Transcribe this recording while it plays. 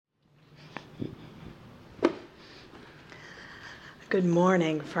Good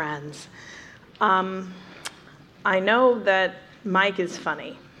morning, friends. I know that Mike is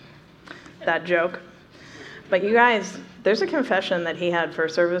funny, that joke, but you guys, there's a confession that he had for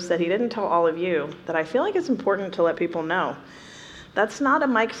service that he didn't tell all of you that I feel like it's important to let people know. That's not a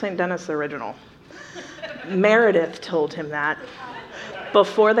Mike St. Dennis original. Meredith told him that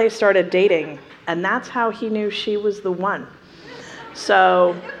before they started dating, and that's how he knew she was the one.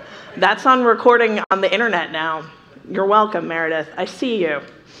 So that's on recording on the internet now. You're welcome, Meredith. I see you.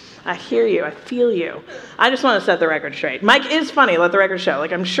 I hear you. I feel you. I just want to set the record straight. Mike is funny, let the record show.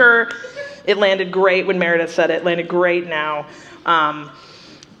 Like, I'm sure it landed great when Meredith said it, landed great now,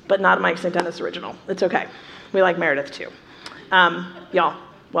 but not a Mike St. Dennis original. It's okay. We like Meredith too. Y'all,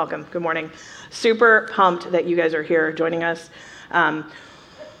 welcome. Good morning. Super pumped that you guys are here joining us. My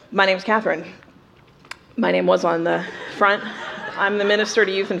name's Catherine. My name was on the front. I'm the minister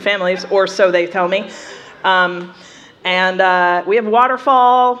to youth and families, or so they tell me. And we have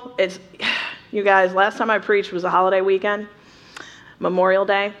Waterfall. You guys, last time I preached was a holiday weekend, Memorial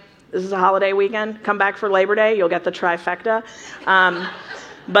Day. This is a holiday weekend. Come back for Labor Day. You'll get the trifecta.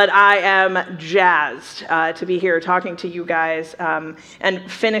 But I am jazzed to be here talking to you guys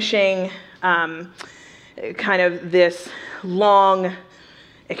and finishing kind of this long,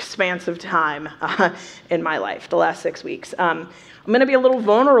 expansive time in my life, the last 6 weeks. I'm going to be a little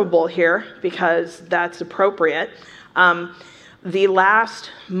vulnerable here because that's appropriate. The last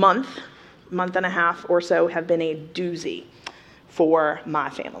month and a half or so have been a doozy for my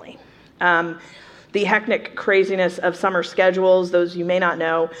family. The hectic craziness of summer schedules, those you may not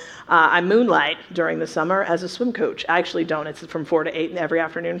know, I moonlight during the summer as a swim coach. I actually don't. It's from 4 to 8 every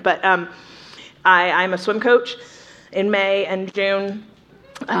afternoon. But I'm a swim coach in May and June.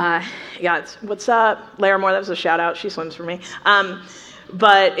 What's up? Lara Moore, that was a shout out. She swims for me.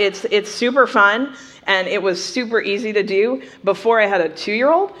 But it's super fun, and it was super easy to do before I had a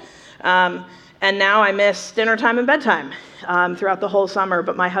 2-year-old. And now I miss dinner time and bedtime throughout the whole summer.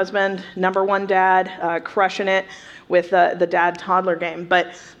 But my husband, number one dad, crushing it with the dad-toddler game.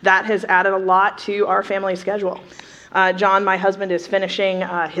 But that has added a lot to our family schedule. John, my husband, is finishing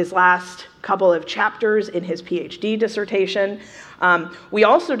his last couple of chapters in his PhD dissertation. We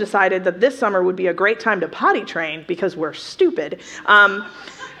also decided that this summer would be a great time to potty train because we're stupid.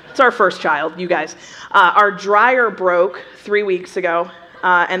 It's our first child, you guys. Our dryer broke 3 weeks ago,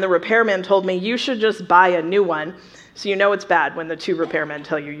 and the repairman told me, you should just buy a new one. So you know it's bad when the 2 repairmen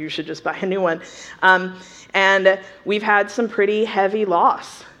tell you should just buy a new one. And we've had some pretty heavy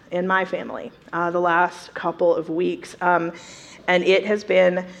loss in my family the last couple of weeks. And it has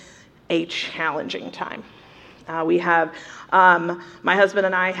been a challenging time. We have, my husband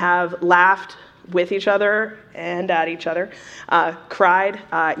and I have laughed with each other and at each other, cried,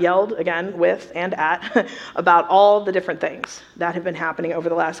 yelled again with and at about all the different things that have been happening over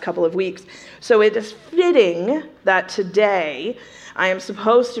the last couple of weeks. So it is fitting that today I am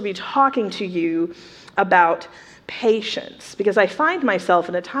supposed to be talking to you about patience, because I find myself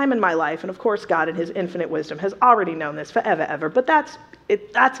in a time in my life, and of course God in his infinite wisdom has already known this forever, ever, but that's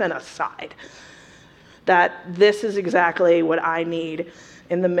an aside. That this is exactly what I need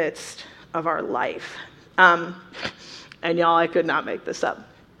in the midst of our life. And y'all, I could not make this up.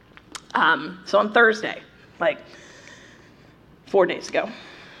 So on Thursday, like 4 days ago,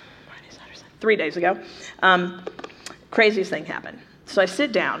 3 days ago, craziest thing happened. So I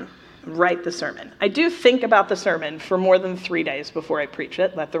sit down, write the sermon. I do think about the sermon for more than 3 days before I preach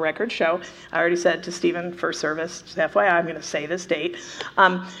it. Let the record show. I already said to Stephen, first service, just FYI, I'm going to say this date.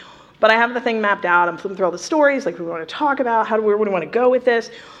 But I have the thing mapped out. I'm flipping through all the stories, like we want to talk about, where do we want to go with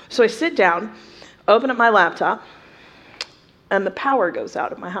this? So I sit down, open up my laptop, and the power goes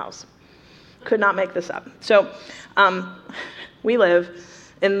out at my house. Could not make this up. So we live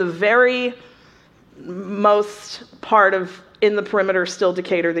in the very most part of in the perimeter still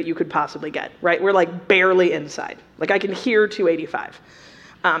Decatur that you could possibly get, right? We're like barely inside. Like I can hear 285.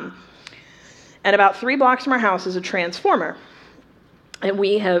 And about 3 blocks from our house is a transformer. And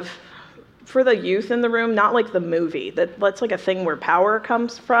we have, for the youth in the room, not like the movie, that's like a thing where power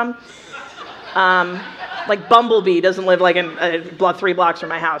comes from. Like Bumblebee doesn't live like in 3 blocks from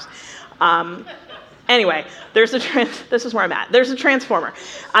my house. Anyway, this is where I'm at. There's a transformer.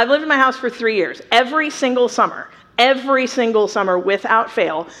 I've lived in my house for 3 years. Every single summer, without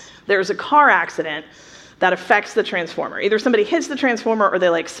fail, there's a car accident that affects the transformer. Either somebody hits the transformer or they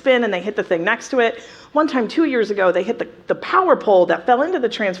like spin and they hit the thing next to it. One time 2 years ago, they hit the power pole that fell into the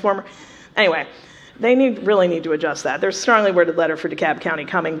transformer. Anyway, they really need to adjust that. There's a strongly worded letter for DeKalb County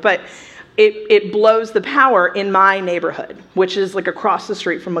coming, but it blows the power in my neighborhood, which is like across the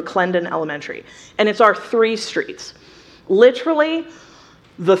street from McClendon Elementary. And it's our 3 streets. literally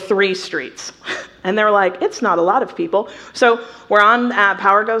the 3 streets. And they're like, it's not a lot of people. So we're on the app,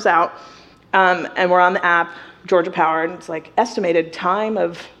 power goes out, and we're on the app, Georgia Power, and it's like estimated time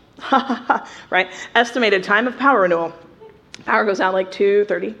of, right? Estimated time of power renewal. Power goes out like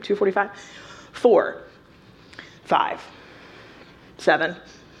 2:30, 2:45, 4, 5, 7,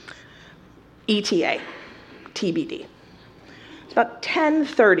 ETA, TBD. It's about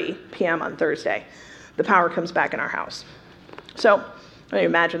 10:30 p.m. on Thursday. The power comes back in our house. So, let me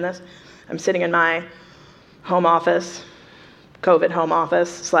imagine this. I'm sitting in my home office, COVID home office,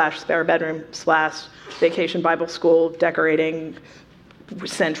 / spare bedroom, / vacation Bible school, decorating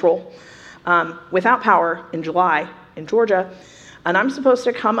central, without power in July in Georgia. And I'm supposed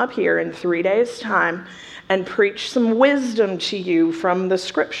to come up here in 3 days' time and preach some wisdom to you from the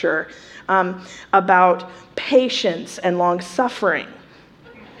scripture about patience and long suffering.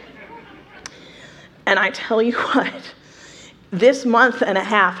 And I tell you what, this month and a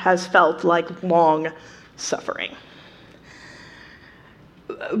half has felt like long suffering.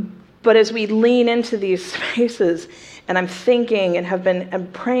 But as we lean into these spaces, and I'm thinking and have been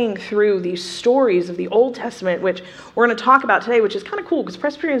praying through these stories of the Old Testament, which we're going to talk about today, which is kind of cool because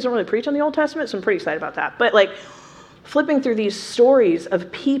Presbyterians don't really preach on the Old Testament, so I'm pretty excited about that. But like flipping through these stories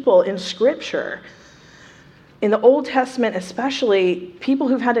of people in Scripture, in the Old Testament especially, people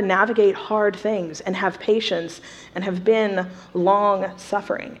who've had to navigate hard things and have patience and have been long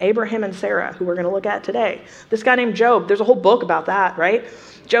suffering. Abraham and Sarah, who we're going to look at today. This guy named Job, there's a whole book about that, right?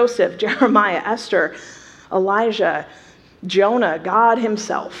 Joseph, Jeremiah, Esther, Elijah, Jonah, God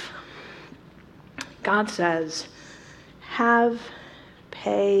himself. God says, have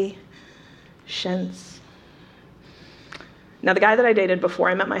patience. Now, the guy that I dated before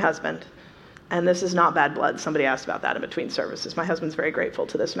I met my husband, and this is not bad blood. Somebody asked about that in between services. My husband's very grateful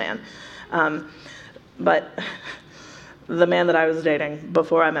to this man. But the man that I was dating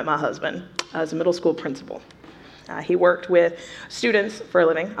before I met my husband was a middle school principal. He worked with students for a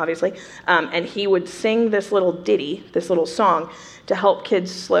living, obviously, and he would sing this little ditty, this little song, to help kids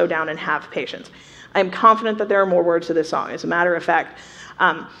slow down and have patience. I'm confident that there are more words to this song. As a matter of fact,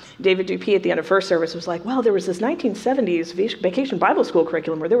 David Dupee at the end of first service was like, well, there was this 1970s vacation Bible school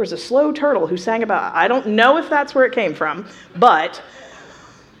curriculum where there was a slow turtle who sang about, I don't know if that's where it came from, but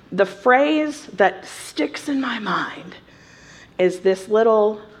the phrase that sticks in my mind is this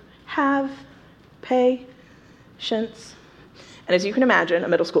little have patience. And as you can imagine, a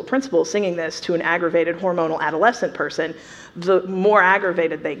middle school principal singing this to an aggravated hormonal adolescent person, the more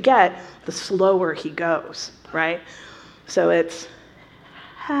aggravated they get, the slower he goes, right? So it's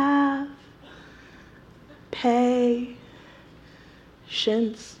have patience.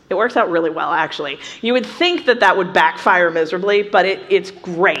 It works out really well, actually. You would think that that would backfire miserably, but it's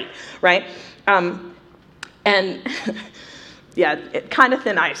great, right? And yeah, kind of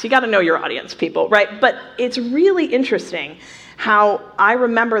thin ice. You got to know your audience, people, right? But it's really interesting how I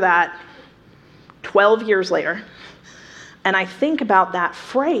remember that 12 years later, and I think about that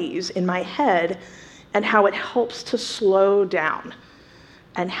phrase in my head and how it helps to slow down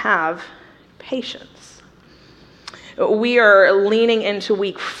and have patience. We are leaning into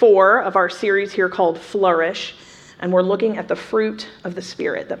week 4 of our series here called Flourish, and we're looking at the fruit of the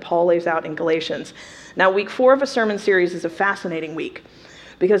Spirit that Paul lays out in Galatians. Now, week 4 of a sermon series is a fascinating week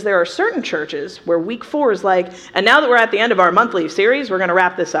because there are certain churches where week 4 is like, and now that we're at the end of our monthly series, we're going to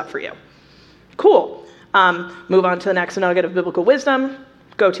wrap this up for you. Cool. Move on to the next nugget of biblical wisdom.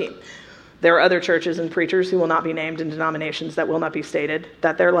 Go team. There are other churches and preachers who will not be named in denominations that will not be stated,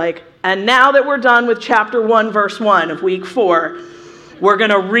 that they're like, and now that we're done with chapter 1, verse 1 of week 4, we're going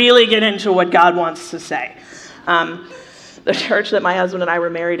to really get into what God wants to say. The church that my husband and I were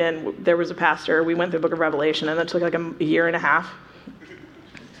married in, there was a pastor. We went through the book of Revelation, and it took like a year and a half.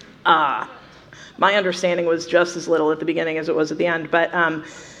 My understanding was just as little at the beginning as it was at the end. But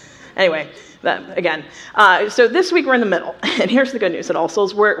anyway, that, again. So this week we're in the middle. And here's the good news at All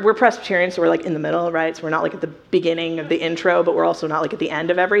Souls. We're Presbyterians, so we're like in the middle, right? So we're not like at the beginning of the intro, but we're also not like at the end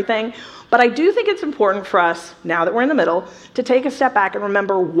of everything. But I do think it's important for us, now that we're in the middle, to take a step back and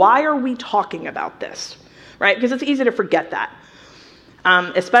remember, why are we talking about this? Right? Because it's easy to forget that,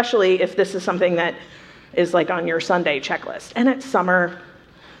 especially if this is something that is like on your Sunday checklist. And it's summer.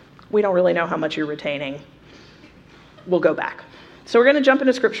 We don't really know how much you're retaining. We'll go back. So we're going to jump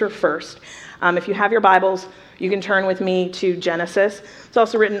into Scripture first. If you have your Bibles, you can turn with me to Genesis. It's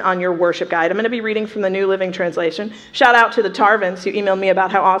also written on your worship guide. I'm going to be reading from the New Living Translation. Shout out to the Tarvins who emailed me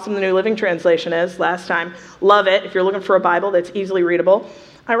about how awesome the New Living Translation is last time. Love it. If you're looking for a Bible that's easily readable,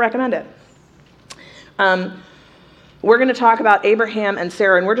 I recommend it. We're going to talk about Abraham and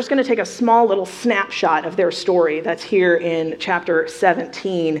Sarah, and we're just going to take a small little snapshot of their story that's here in chapter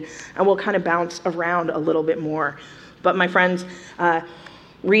 17, and we'll kind of bounce around a little bit more. But my friends,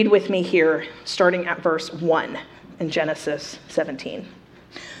 read with me here, starting at verse 1 in Genesis 17.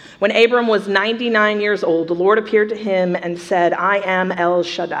 When Abram was 99 years old, the Lord appeared to him and said, I am El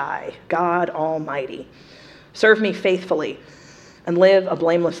Shaddai, God Almighty. Serve me faithfully and live a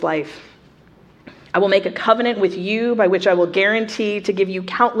blameless life. I will make a covenant with you by which I will guarantee to give you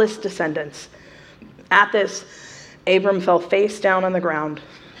countless descendants. At this, Abram fell face down on the ground.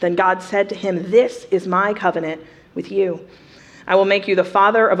 Then God said to him, This is my covenant with you. I will make you the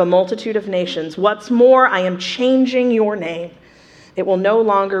father of a multitude of nations. What's more, I am changing your name. It will no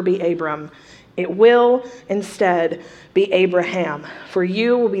longer be Abram. It will instead be Abraham, for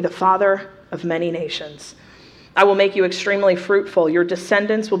you will be the father of many nations. I will make you extremely fruitful. Your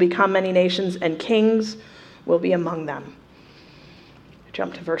descendants will become many nations, and kings will be among them.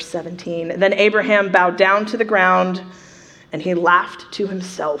 Jump to verse 17. Then Abraham bowed down to the ground, and he laughed to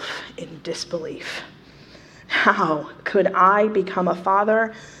himself in disbelief. How could I become a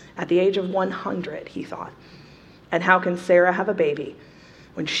father at the age of 100, he thought. And how can Sarah have a baby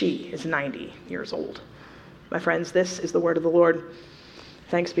when she is 90 years old? My friends, this is the word of the Lord.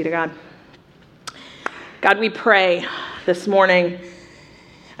 Thanks be to God. God, we pray this morning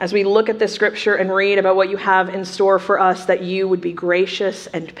as we look at this scripture and read about what you have in store for us, that you would be gracious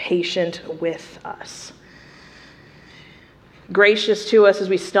and patient with us. Gracious to us as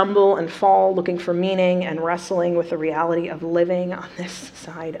we stumble and fall, looking for meaning and wrestling with the reality of living on this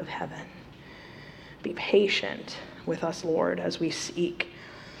side of heaven. Be patient with us, Lord, as we seek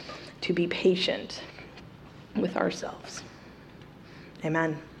to be patient with ourselves.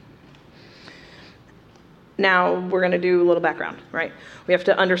 Amen. Now, we're going to do a little background, right? We have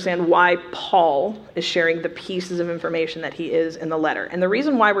to understand why Paul is sharing the pieces of information that he is in the letter. And the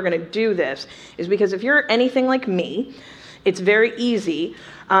reason why we're going to do this is because if you're anything like me, it's very easy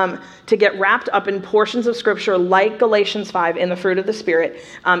to get wrapped up in portions of Scripture like Galatians 5 in the fruit of the Spirit,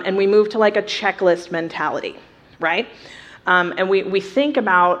 and we move to like a checklist mentality, right? And we think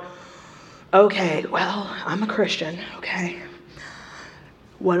about, okay, well, I'm a Christian, okay.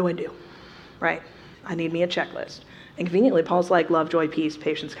 What do I do, right? I need me a checklist. And conveniently, Paul's like, love, joy, peace,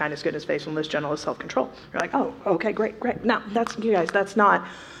 patience, kindness, goodness, faithfulness, gentleness, self-control. You're like, oh, okay, great. No, that's not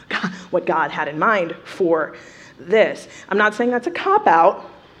what God had in mind for this. I'm not saying that's a cop-out,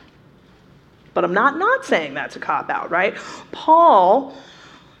 but I'm not saying that's a cop-out, right? Paul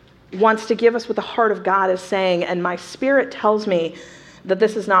wants to give us what the heart of God is saying, and my spirit tells me that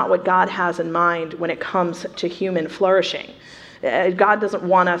this is not what God has in mind when it comes to human flourishing. God doesn't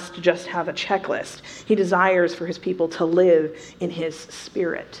want us to just have a checklist. He desires for his people to live in his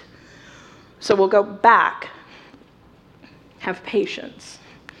spirit. So we'll go back. Have patience.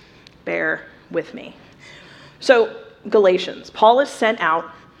 Bear with me. So Galatians. Paul is sent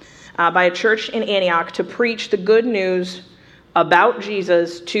out by a church in Antioch to preach the good news about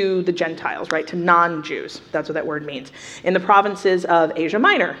Jesus to the Gentiles, right? To non-Jews. That's what that word means. In the provinces of Asia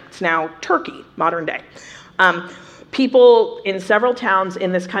Minor. It's now Turkey, modern day. People in several towns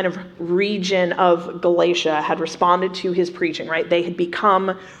in this kind of region of Galatia had responded to his preaching, right? They had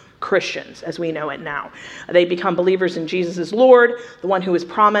become Christians as we know it now. They become believers in Jesus as Lord, the one who was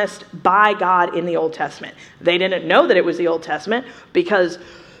promised by God in the Old Testament. They didn't know that it was the Old Testament because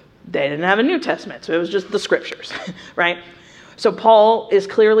they didn't have a New Testament. So it was just the scriptures, right? So Paul is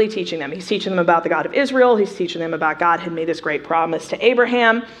clearly teaching them. He's teaching them about the God of Israel. He's teaching them about God had made this great promise to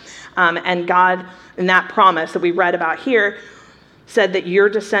Abraham. And God, in that promise that we read about here, said that your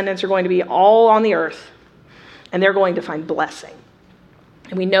descendants are going to be all on the earth, and they're going to find blessing.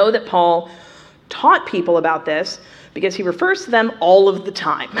 And we know that Paul taught people about this because he refers to them all of the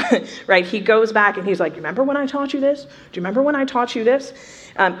time, right? He goes back and he's like, remember when I taught you this? Do you remember when I taught you this?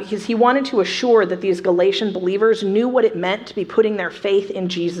 Because he wanted to assure that these Galatian believers knew what it meant to be putting their faith in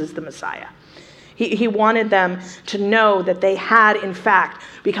Jesus the Messiah. He wanted them to know that they had, in fact,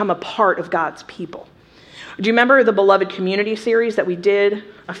 become a part of God's people. Do you remember the Beloved Community series that we did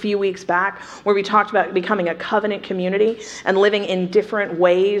a few weeks back, where we talked about becoming a covenant community and living in different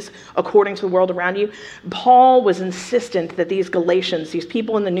ways according to the world around you? Paul was insistent that these Galatians, these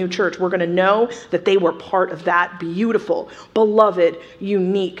people in the new church, were going to know that they were part of that beautiful, beloved,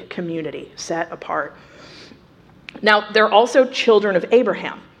 unique community set apart. Now, they're also children of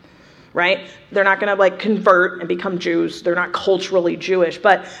Abraham. Right? They're not going to convert and become Jews. They're not culturally Jewish.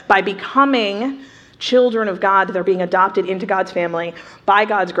 But by becoming children of God. They're being adopted into God's family by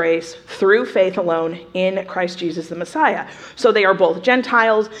God's grace through faith alone in Christ Jesus the Messiah. So they are both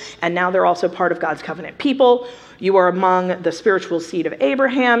Gentiles, and now they're also part of God's covenant people. You are among the spiritual seed of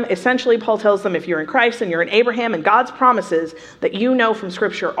Abraham. Essentially, Paul tells them if you're in Christ and you're in Abraham, and God's promises that you know from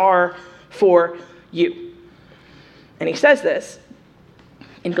Scripture are for you. And he says this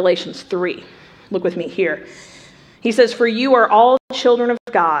in Galatians 3. Look with me here. He says, "For you are all children of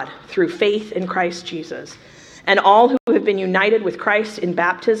God through faith in Christ Jesus. And all who have been united with Christ in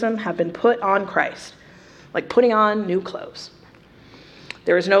baptism have been put on Christ," like putting on new clothes.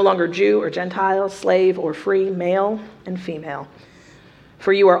 "There is no longer Jew or Gentile, slave or free, male and female.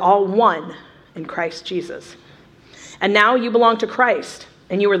 For you are all one in Christ Jesus. And now you belong to Christ,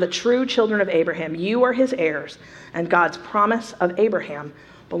 and you are the true children of Abraham. You are his heirs, and God's promise of Abraham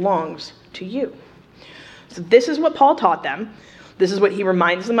belongs to you." So this is what Paul taught them. This is what he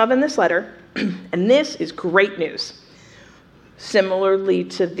reminds them of in this letter. And this is great news. Similarly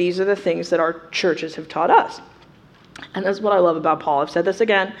to these are the things that our churches have taught us. And that's what I love about Paul. I've said this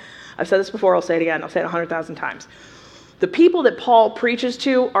again. I've said this before. I'll say it again. I'll say it 100,000 times. The people that Paul preaches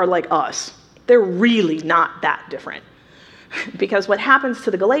to are like us. They're really not that different. Because what happens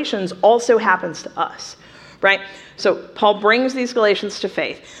to the Galatians also happens to us. Right? So Paul brings these Galatians to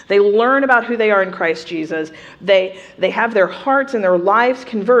faith. They learn about who they are in Christ Jesus. They have their hearts and their lives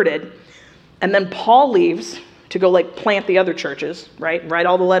converted. And then Paul leaves to go like plant the other churches, right? Write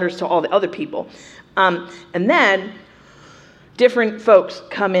all the letters to all the other people. And then different folks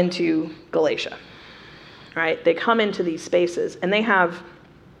come into Galatia, right? They come into these spaces and they have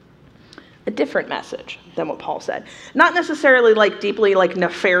a different message than what Paul said. Not necessarily like deeply like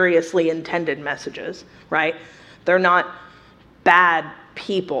nefariously intended messages, right? They're not bad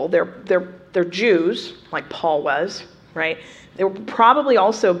people. They're Jews, like Paul was, right? They were probably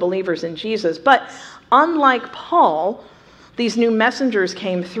also believers in Jesus. But unlike Paul, these new messengers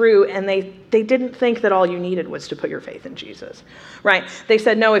came through and they didn't think that all you needed was to put your faith in Jesus, right? They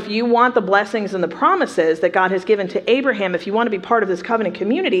said, no, if you want the blessings and the promises that God has given to Abraham, if you want to be part of this covenant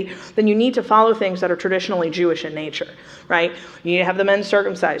community, then you need to follow things that are traditionally Jewish in nature, right? You need to have the men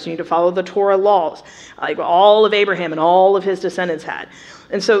circumcised. You need to follow the Torah laws, like all of Abraham and all of his descendants had.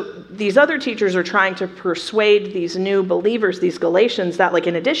 And so these other teachers are trying to persuade these new believers, these Galatians, that like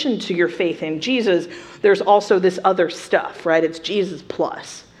in addition to your faith in Jesus, there's also this other stuff, right? It's Jesus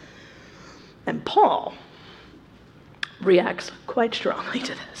plus. And Paul reacts quite strongly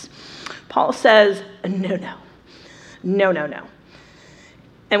to this. Paul says, no.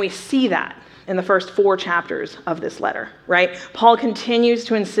 And we see that in the first 4 chapters of this letter, right? Paul continues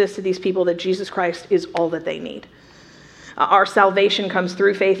to insist to these people that Jesus Christ is all that they need. Our salvation comes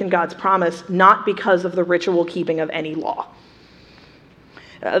through faith in God's promise, not because of the ritual keeping of any law.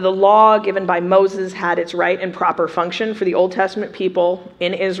 The law given by Moses had its right and proper function for the Old Testament people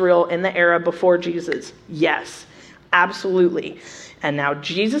in Israel in the era before Jesus. Yes, absolutely. And now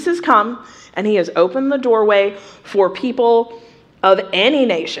Jesus has come, and he has opened the doorway for people of any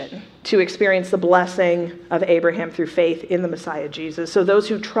nation to experience the blessing of Abraham through faith in the Messiah Jesus. So those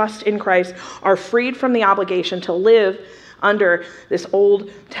who trust in Christ are freed from the obligation to live under this Old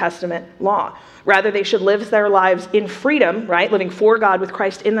Testament law. Rather, they should live their lives in freedom, right? Living for God with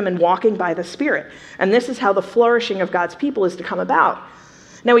Christ in them and walking by the Spirit. And this is how the flourishing of God's people is to come about.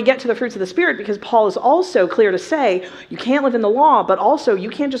 Now we get to the fruits of the Spirit because Paul is also clear to say you can't live in the law, but also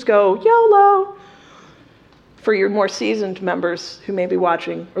you can't just go YOLO. For your more seasoned members who may be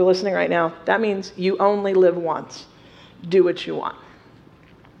watching or listening right now, that means you only live once. Do what you want.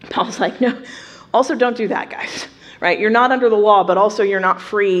 Paul's like, no. Also, don't do that, guys. Right? You're not under the law, but also you're not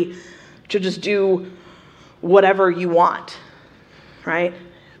free to just do whatever you want. Right?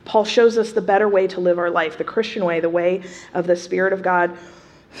 Paul shows us the better way to live our life, the Christian way, the way of the Spirit of God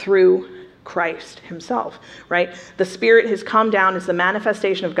through Christ himself, right? The Spirit has come down as the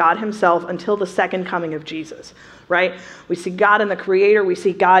manifestation of God himself until the second coming of Jesus, right? We see God in the Creator. We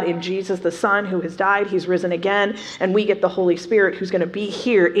see God in Jesus, the Son, who has died. He's risen again. And we get the Holy Spirit, who's going to be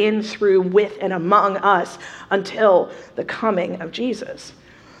here in, through, with, and among us until the coming of Jesus.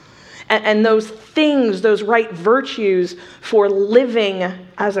 And those things, those right virtues for living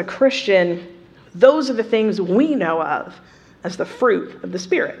as a Christian, those are the things we know of as the fruit of the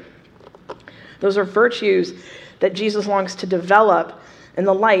Spirit. Those are virtues that Jesus longs to develop in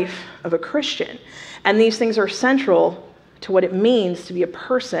the life of a Christian. And these things are central to what it means to be a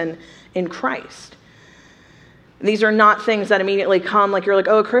person in Christ. These are not things that immediately come like you're like,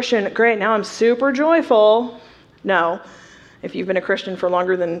 oh, a Christian, great, now I'm super joyful. No. If you've been a Christian for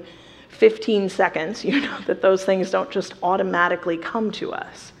longer than 15 seconds, you know that those things don't just automatically come to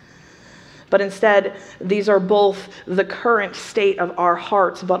us. But instead, these are both the current state of our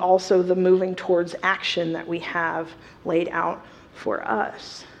hearts, but also the moving towards action that we have laid out for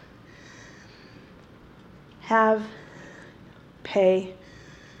us. Have patience.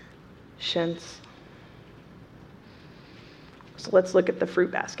 So let's look at the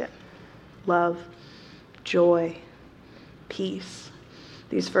fruit basket. Love, joy, peace.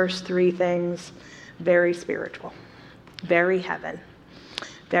 These first three things, very spiritual, very heaven,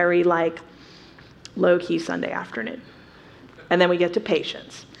 very like low-key Sunday afternoon. And then we get to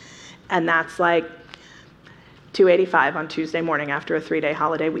patience. And that's like 285 on Tuesday morning after a 3-day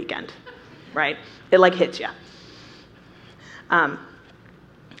holiday weekend, right? It like hits you.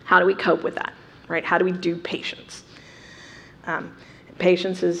 How do we cope with that, right? How do we do patience?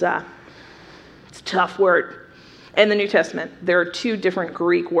 Patience is it's a tough word. In the New Testament, there are 2 different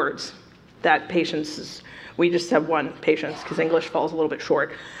Greek words that patience is. We just have one, patience, because English falls a little bit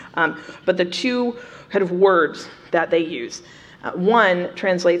short. But the 2 kind of words that they use, one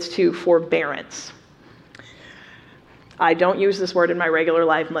translates to forbearance. I don't use this word in my regular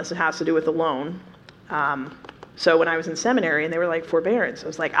life unless it has to do with a loan. So when I was in seminary and they were like, forbearance, I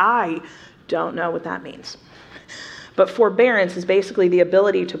was like, I don't know what that means. But forbearance is basically the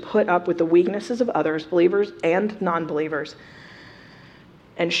ability to put up with the weaknesses of others, believers and non-believers,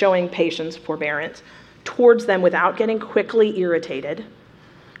 and showing patience, forbearance, towards them without getting quickly irritated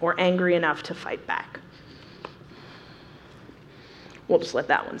or angry enough to fight back. We'll just let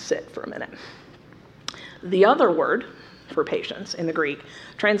that one sit for a minute. The other word for patience in the Greek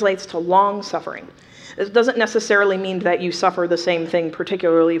translates to long suffering. It doesn't necessarily mean that you suffer the same thing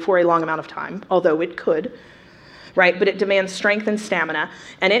particularly for a long amount of time, although it could, right? But it demands strength and stamina,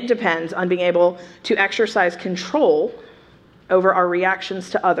 and it depends on being able to exercise control over our reactions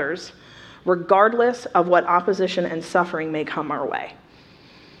to others, regardless of what opposition and suffering may come our way.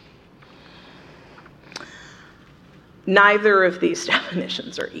 Neither of these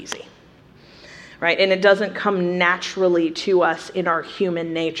definitions are easy, right? And it doesn't come naturally to us in our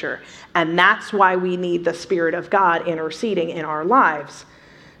human nature. And that's why we need the Spirit of God interceding in our lives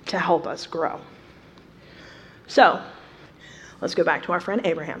to help us grow. So, let's go back to our friend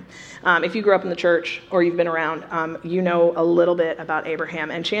Abraham. If you grew up in the church or you've been around, you know a little bit about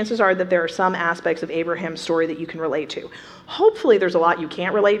Abraham. And chances are that there are some aspects of Abraham's story that you can relate to. Hopefully there's a lot you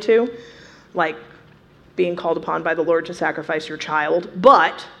can't relate to, like being called upon by the Lord to sacrifice your child.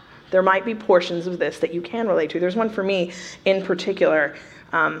 But there might be portions of this that you can relate to. There's one for me in particular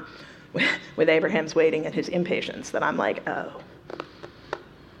with Abraham's waiting and his impatience that I'm like, oh,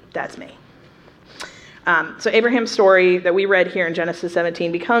 that's me. So Abraham's story that we read here in Genesis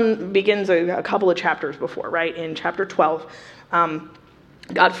 17 begins a couple of chapters before, right? In chapter 12,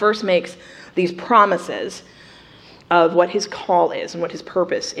 God first makes these promises of what his call is and what his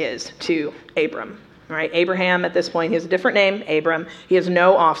purpose is to Abram, right? Abraham, at this point, he has a different name, Abram. He has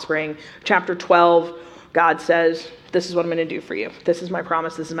no offspring. Chapter 12, God says, this is what I'm going to do for you. This is my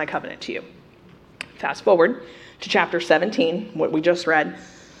promise. This is my covenant to you. Fast forward to chapter 17, what we just read.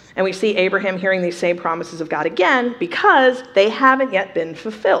 And we see Abraham hearing these same promises of God again because they haven't yet been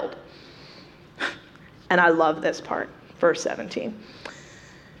fulfilled. And I love this part, verse 17.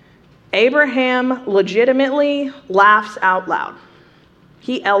 Abraham legitimately laughs out loud.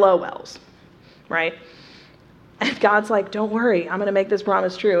 He LOLs, right? And God's like, don't worry, I'm going to make this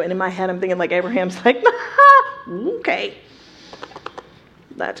promise true. And in my head, I'm thinking like Abraham's like, okay.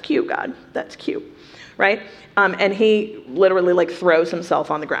 That's cute, God. That's cute, right? And he literally like throws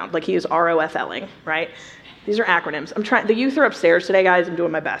himself on the ground. Like he is ROFLing, right? These are acronyms. The youth are upstairs today, guys. I'm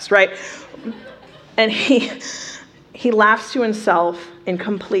doing my best, right? And he laughs to himself in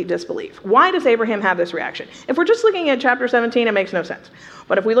complete disbelief. Why does Abraham have this reaction? If we're just looking at chapter 17, it makes no sense.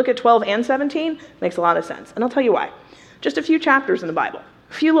 But if we look at 12 and 17, it makes a lot of sense. And I'll tell you why. Just a few chapters in the Bible,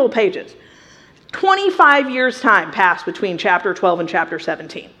 a few little pages. 25 years time passed between chapter 12 and chapter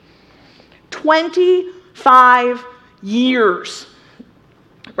 17. 25 years,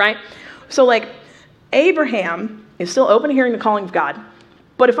 right? So like Abraham is still open to hearing the calling of God.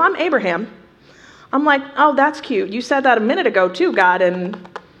 But if I'm Abraham, I'm like, oh, that's cute. You said that a minute ago too, God, and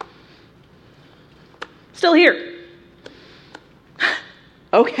still here.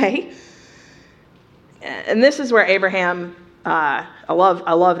 Okay. And this is where Abraham, I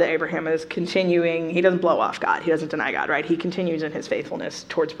love that Abraham is continuing. He doesn't blow off God. He doesn't deny God, right? He continues in his faithfulness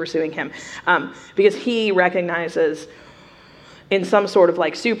towards pursuing him because he recognizes in some sort of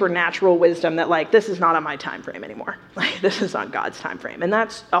like supernatural wisdom that like, this is not on my time frame anymore. Like this is on God's time frame. And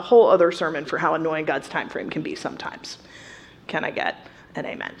that's a whole other sermon for how annoying God's time frame can be sometimes. Can I get and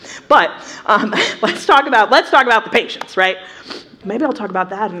amen. But let's talk about the patience, right? Maybe I'll talk about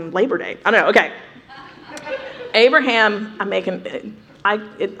that in Labor Day. I don't know. Okay. Abraham, I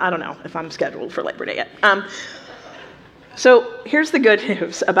don't know if I'm scheduled for Labor Day yet. So here's the good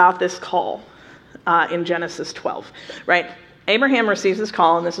news about this call in Genesis 12, right? Abraham receives this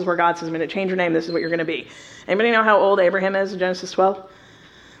call, and this is where God says, I'm going to change your name. This is what you're going to be. Anybody know how old Abraham is in Genesis 12?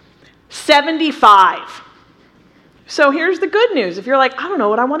 75. So here's the good news. If you're like, I don't know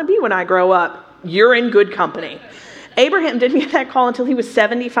what I want to be when I grow up, you're in good company. Abraham didn't get that call until he was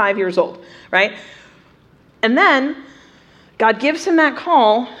 75 years old, right? And then God gives him that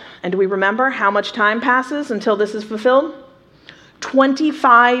call, and do we remember how much time passes until this is fulfilled?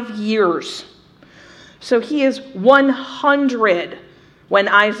 25 years. So he is 100 when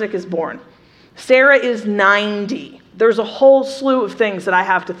Isaac is born. Sarah is 90. There's a whole slew of things that I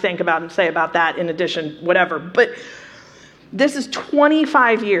have to think about and say about that in addition, whatever. But this is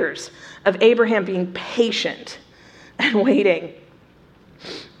 25 years of Abraham being patient and waiting.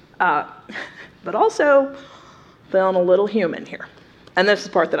 But also feeling a little human here. And this is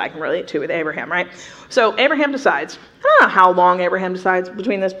the part that I can relate to with Abraham, right? So Abraham decides, I don't know how long Abraham decides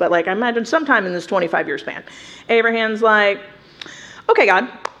between this, but I imagine sometime in this 25-year span. Abraham's like, okay, God,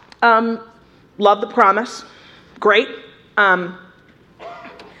 love the promise. Great. Hadn't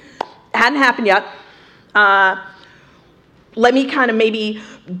happened yet. Let me kind of maybe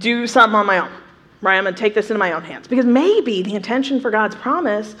do something on my own, right? I'm going to take this into my own hands. Because maybe the intention for God's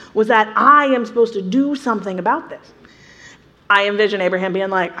promise was that I am supposed to do something about this. I envision Abraham being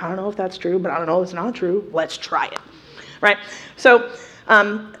like, I don't know if that's true, but I don't know if it's not true. Let's try it, right? So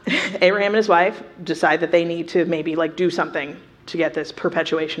Abraham and his wife decide that they need to maybe do something to get this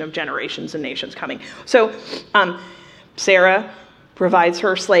perpetuation of generations and nations coming. So Sarah provides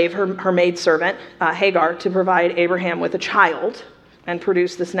her slave, her maidservant, Hagar, to provide Abraham with a child and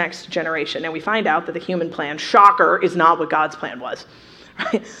produce this next generation. And we find out that the human plan, shocker, is not what God's plan was,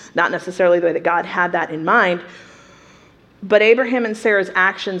 right? Not necessarily the way that God had that in mind. But Abraham and Sarah's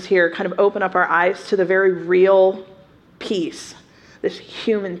actions here kind of open up our eyes to the very real peace, this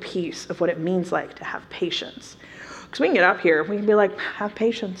human peace of what it means to have patience. Because we can get up here, we can be like, have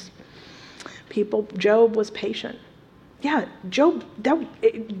patience. Job was patient. Yeah, Job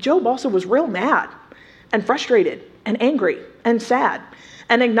also was real mad and frustrated and angry and sad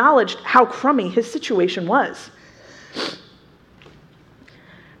and acknowledged how crummy his situation was.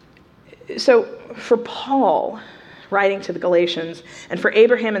 So for Paul, writing to the Galatians, and for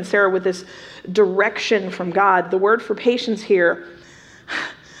Abraham and Sarah with this direction from God, the word for patience here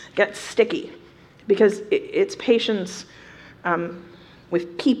gets sticky because it's patience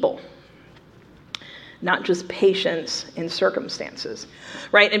with people, not just patience in circumstances,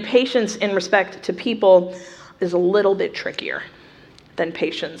 right? And patience in respect to people is a little bit trickier than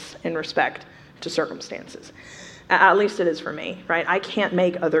patience in respect to circumstances. At least it is for me, right? I can't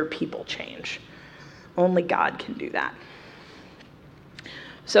make other people change. Only God can do that.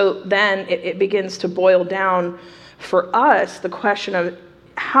 So then it begins to boil down for us the question of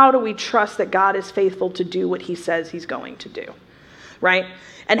how do we trust that God is faithful to do what he says he's going to do, right?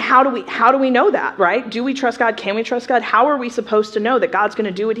 And how do we know that, right? Do we trust God? Can we trust God? How are we supposed to know that God's going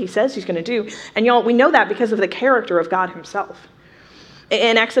to do what he says he's going to do? And y'all, we know that because of the character of God himself.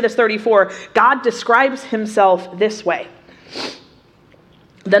 In Exodus 34, God describes himself this way.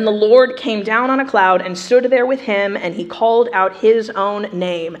 Then the Lord came down on a cloud and stood there with him, and he called out his own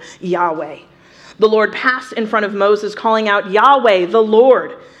name, Yahweh. The Lord passed in front of Moses, calling out, Yahweh, the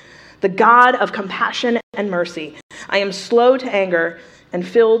Lord, the God of compassion and mercy. I am slow to anger and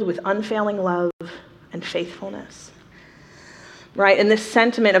filled with unfailing love and faithfulness. Right? And this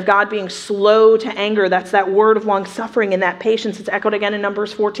sentiment of God being slow to anger, that's that word of long suffering and that patience. It's echoed again in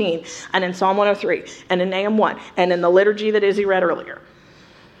Numbers 14 and in Psalm 103 and in Nahum 1 and in the liturgy that Izzy read earlier.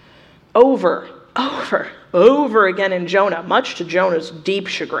 Over again in Jonah, much to Jonah's deep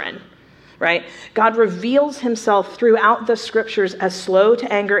chagrin, right? God reveals himself throughout the scriptures as slow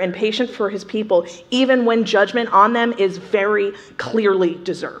to anger and patient for his people, even when judgment on them is very clearly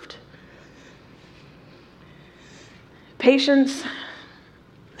deserved. Patience,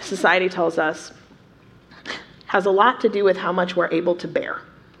 society tells us, has a lot to do with how much we're able to bear,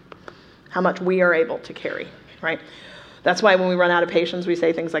 how much we are able to carry, right? That's why when we run out of patience, we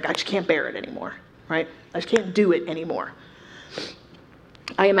say things like, I just can't bear it anymore, right? I just can't do it anymore.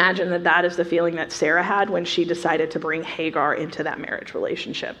 I imagine that is the feeling that Sarah had when she decided to bring Hagar into that marriage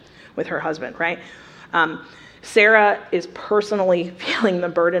relationship with her husband, right? Sarah is personally feeling the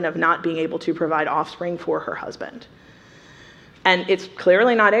burden of not being able to provide offspring for her husband. And it's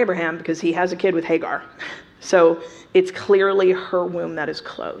clearly not Abraham because he has a kid with Hagar. So it's clearly her womb that is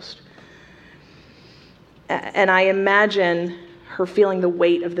closed. And I imagine her feeling the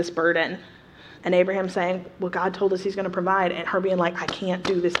weight of this burden. And Abraham saying, well, God told us he's going to provide. And her being like, I can't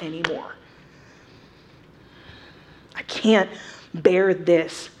do this anymore. I can't bear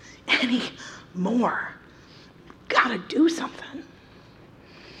this anymore. Gotta do something.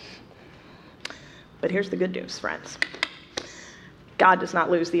 But here's the good news, friends. God does not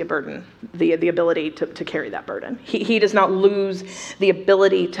lose the burden, the ability to carry that burden. He does not lose the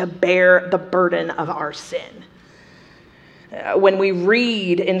ability to bear the burden of our sin. When we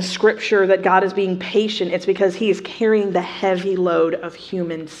read in Scripture that God is being patient, it's because he is carrying the heavy load of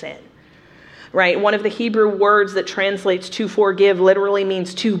human sin. Right? One of the Hebrew words that translates to forgive literally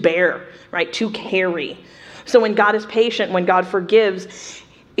means to bear, right? To carry. So when God is patient, when God forgives,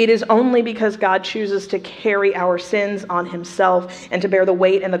 it is only because God chooses to carry our sins on himself and to bear the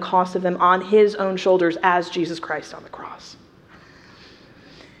weight and the cost of them on his own shoulders as Jesus Christ on the cross.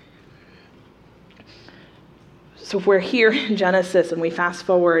 So if we're here in Genesis and we fast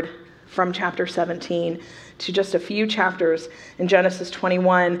forward from chapter 17 to just a few chapters in Genesis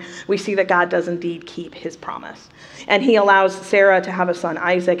 21, we see that God does indeed keep his promise. And he allows Sarah to have a son,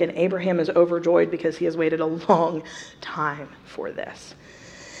 Isaac, and Abraham is overjoyed because he has waited a long time for this.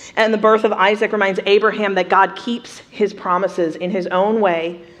 And the birth of Isaac reminds Abraham that God keeps his promises in his own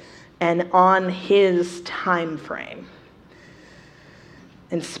way and on his time frame.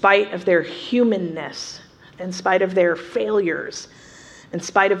 In spite of their humanness, in spite of their failures, in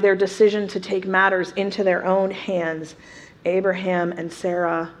spite of their decision to take matters into their own hands, Abraham and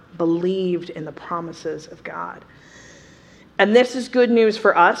Sarah believed in the promises of God. And this is good news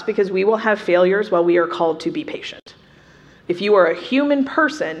for us because we will have failures while we are called to be patient. If you are a human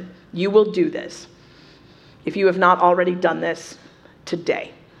person, you will do this. If you have not already done this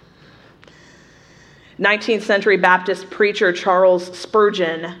today. 19th century Baptist preacher Charles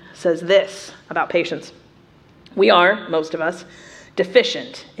Spurgeon says this about patience. We are, most of us,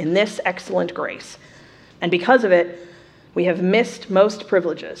 deficient in this excellent grace. And because of it, we have missed most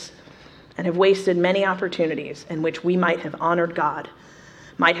privileges and have wasted many opportunities in which we might have honored God,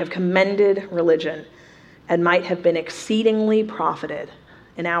 might have commended religion, and might have been exceedingly profited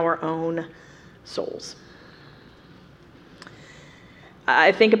in our own souls.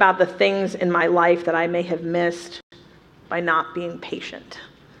 I think about the things in my life that I may have missed by not being patient.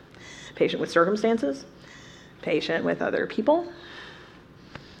 Patient with circumstances, patient with other people,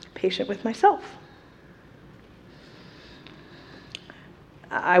 patient with myself.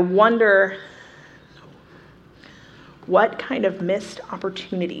 I wonder what kind of missed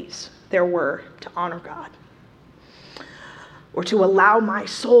opportunities there were to honor God or to allow my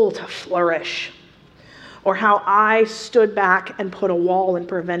soul to flourish, or how I stood back and put a wall and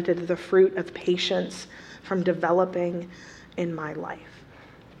prevented the fruit of patience from developing in my life.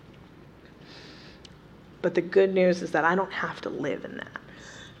 But the good news is that I don't have to live in that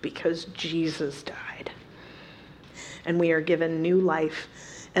because Jesus died. And we are given new life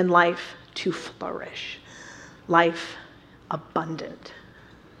and life to flourish, life abundant.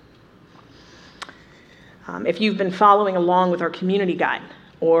 If you've been following along with our community guide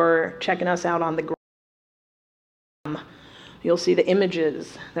or checking us out on the you'll see the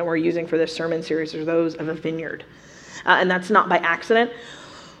images that we're using for this sermon series are those of a vineyard. And that's not by accident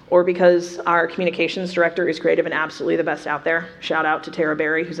or because our communications director is creative and absolutely the best out there. Shout out to Tara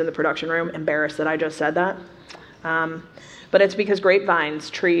Berry, who's in the production room, embarrassed that I just said that. But it's because grapevines,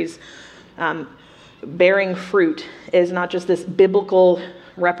 trees, bearing fruit is not just this biblical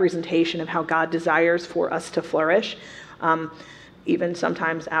representation of how God desires for us to flourish, even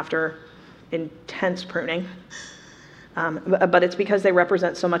sometimes after intense pruning. But it's because they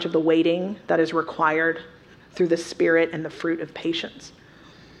represent so much of the waiting that is required through the spirit and the fruit of patience.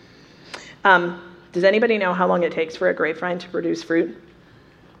 Does anybody know how long it takes for a grapevine to produce fruit?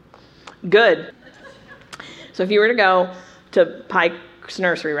 Good. So if you were to go to Pike's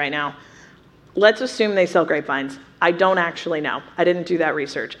Nursery right now, let's assume they sell grapevines. I don't actually know. I didn't do that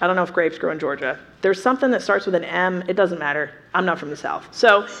research. I don't know if grapes grow in Georgia. There's something that starts with an M. It doesn't matter. I'm not from the South.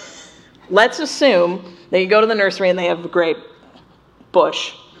 So let's assume that you go to the nursery and they have a grape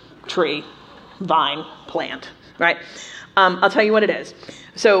bush, tree, vine, plant, right? I'll tell you what it is.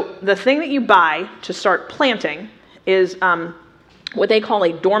 So the thing that you buy to start planting is what they call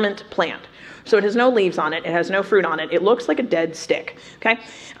a dormant plant. So it has no leaves on it. It has no fruit on it. It looks like a dead stick, okay?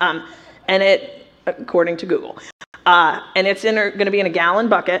 And it, according to Google, and it's going to be in a gallon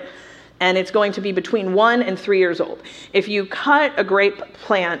bucket, and it's going to be between 1 and 3 years old. If you cut a grape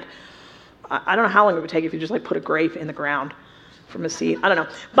plant, I don't know how long it would take if you just put a grape in the ground. from a seed. I don't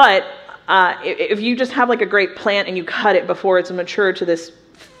know. But if you just have like a grape plant and you cut it before it's mature to this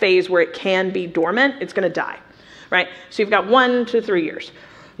phase where it can be dormant, it's going to die, right? So you've got 1 to 3 years.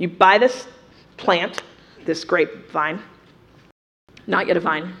 You buy this plant, this grapevine, not yet a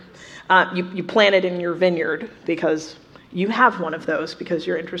vine. You plant it in your vineyard because you have one of those because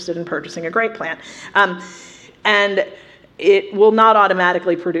you're interested in purchasing a grape plant. And it will not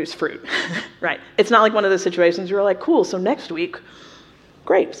automatically produce fruit, right? It's not like one of those situations where you're like, cool, so next week,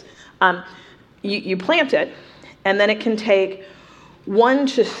 grapes. You plant it, and then it can take 1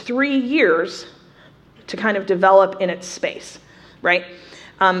 to 3 years to kind of develop in its space, right?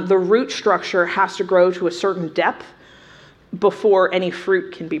 The root structure has to grow to a certain depth before any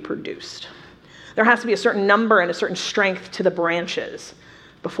fruit can be produced. There has to be a certain number and a certain strength to the branches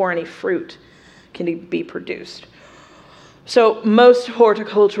before any fruit can be produced. So most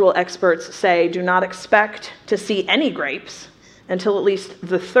horticultural experts say do not expect to see any grapes until at least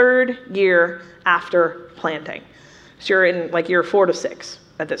the 3rd year after planting. So you're in like year 4 to 6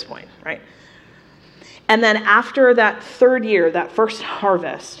 at this point, right? And then after that 3rd year, that first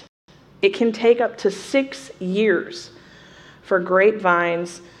harvest, it can take up to 6 years for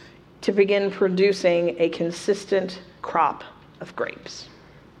grapevines to begin producing a consistent crop of grapes.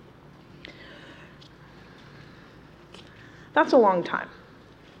 That's a long time.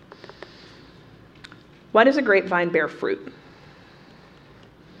 Why does a grapevine bear fruit?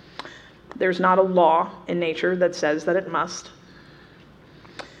 There's not a law in nature that says that it must,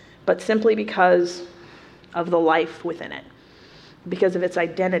 but simply because of the life within it, because of its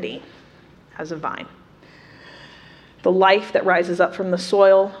identity as a vine. The life that rises up from the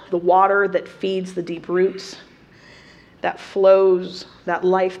soil, the water that feeds the deep roots, that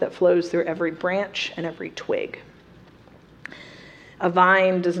life that flows through every branch and every twig. A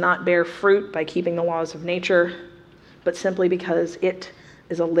vine does not bear fruit by keeping the laws of nature, but simply because it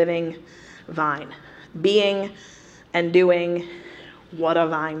is a living vine, being and doing what a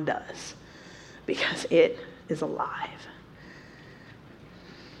vine does, because it is alive.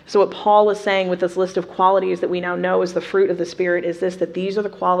 So what Paul is saying with this list of qualities that we now know as the fruit of the Spirit is this, that these are the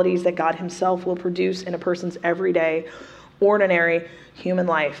qualities that God himself will produce in a person's everyday, ordinary human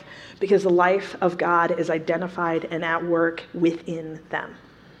life, because the life of God is identified and at work within them.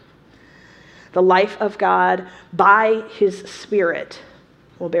 The life of God, by his Spirit,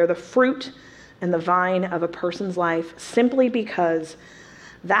 will bear the fruit and the vine of a person's life simply because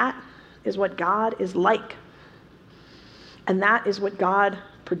that is what God is like. And that is what God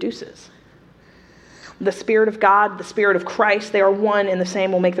produces. The Spirit of God, the Spirit of Christ, they are one and the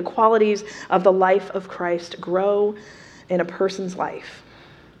same, will make the qualities of the life of Christ grow in a person's life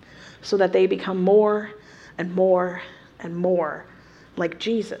so that they become more and more and more like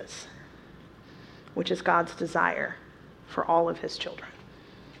Jesus, which is God's desire for all of his children.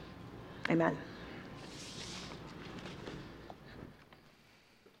 Amen.